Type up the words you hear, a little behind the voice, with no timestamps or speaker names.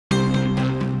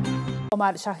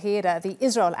Omar Shahir, the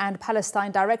Israel and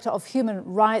Palestine Director of Human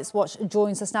Rights Watch,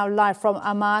 joins us now live from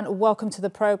Amman. Welcome to the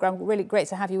programme. Really great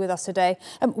to have you with us today.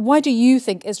 Why do you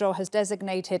think Israel has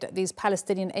designated these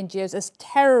Palestinian NGOs as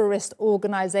terrorist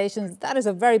organisations? That is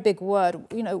a very big word.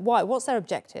 You know, why? What's their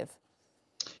objective?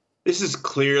 This is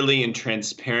clearly and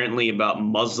transparently about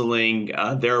muzzling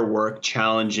their work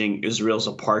challenging Israel's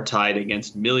apartheid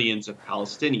against millions of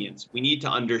Palestinians. We need to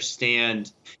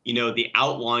understand, the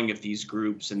outlawing of these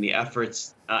groups and the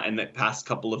efforts in the past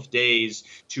couple of days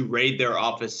to raid their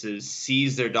offices,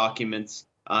 seize their documents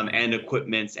and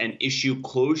equipments, and issue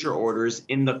closure orders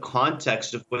in the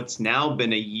context of what's now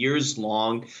been a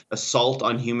years-long assault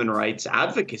on human rights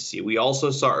advocacy. We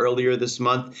also saw earlier this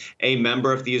month a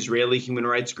member of the Israeli human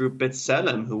rights group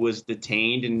B'Tselem who was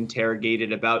detained and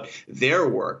interrogated about their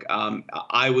work.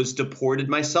 I was deported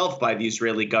myself by the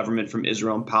Israeli government from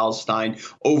Israel and Palestine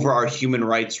over our human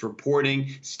rights reporting.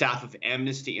 Staff of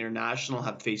Amnesty International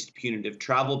have faced punitive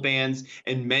travel bans,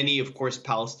 and many, of course,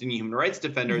 Palestinian human rights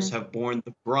defenders have borne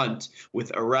the brunt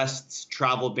with arrests,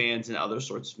 travel bans, and other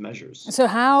sorts of measures. So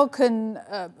how can,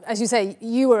 as you say,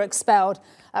 you were expelled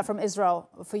from Israel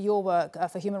for your work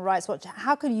for Human Rights Watch.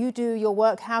 How can you do your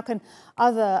work? How can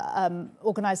other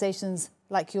organisations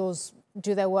like yours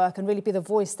do their work and really be the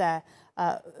voice there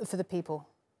for the people?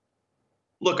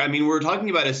 Look, I mean, we're talking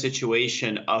about a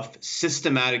situation of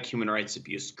systematic human rights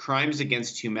abuse, crimes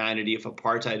against humanity, of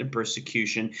apartheid and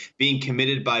persecution being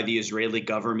committed by the Israeli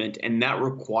government, and that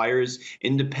requires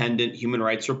independent human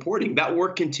rights reporting. That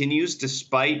work continues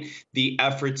despite the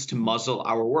efforts to muzzle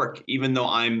our work. Even though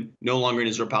I'm no longer in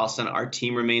Israel-Palestine, our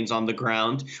team remains on the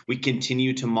ground. We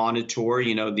continue to monitor.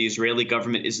 The Israeli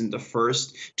government isn't the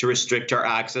first to restrict our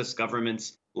access.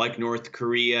 Governments like North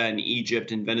Korea and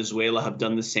Egypt and Venezuela have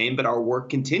done the same, but our work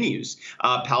continues.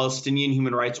 Palestinian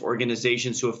human rights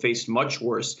organizations who have faced much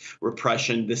worse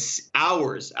repression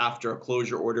hours after a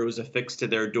closure order was affixed to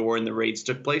their door and the raids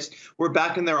took place, were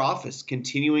back in their office,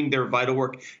 continuing their vital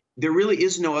work. There really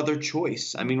is no other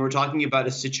choice. I mean, we're talking about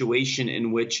a situation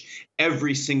in which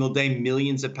every single day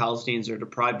millions of Palestinians are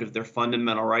deprived of their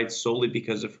fundamental rights solely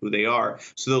because of who they are.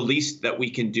 So the least that we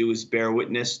can do is bear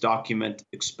witness, document,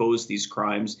 expose these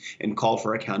crimes, and call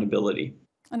for accountability.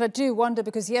 And I do wonder,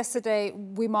 because yesterday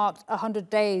we marked 100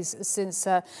 days since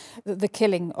the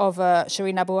killing of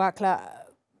Shireen Abu Akleh.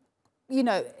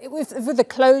 With the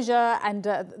closure and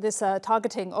this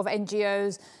targeting of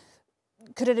NGOs,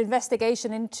 could an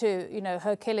investigation into,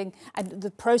 her killing and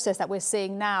the process that we're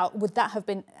seeing now, would that have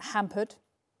been hampered?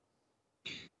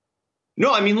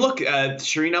 No, I mean, look,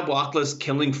 Shireen Abu Akleh's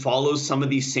killing follows some of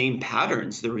these same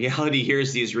patterns. The reality here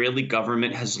is the Israeli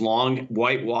government has long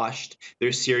whitewashed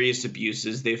their serious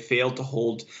abuses. They've failed to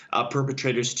hold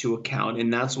perpetrators to account,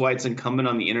 and that's why it's incumbent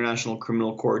on the International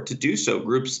Criminal Court to do so.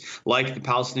 Groups like the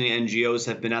Palestinian NGOs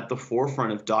have been at the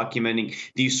forefront of documenting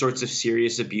these sorts of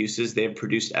serious abuses. They have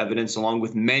produced evidence along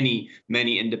with many,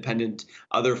 many independent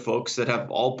other folks that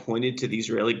have all pointed to the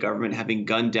Israeli government having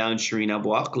gunned down Shireen Abu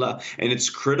Akleh, and it's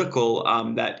critical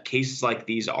that cases like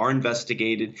these are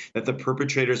investigated, that the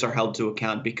perpetrators are held to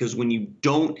account, because when you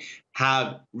don't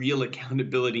have real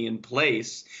accountability in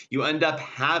place, you end up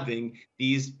having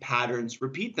these patterns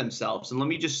repeat themselves. And let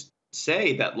me just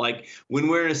say that, when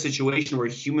we're in a situation where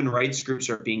human rights groups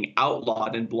are being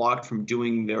outlawed and blocked from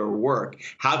doing their work,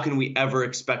 how can we ever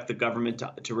expect the government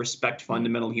to respect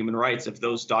fundamental human rights if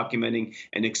those documenting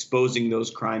and exposing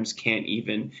those crimes can't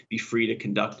even be free to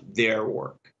conduct their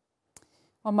work?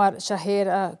 Omar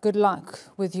Shahir, good luck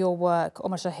with your work.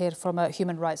 Omar Shahir from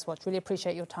Human Rights Watch. Really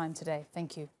appreciate your time today.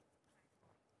 Thank you.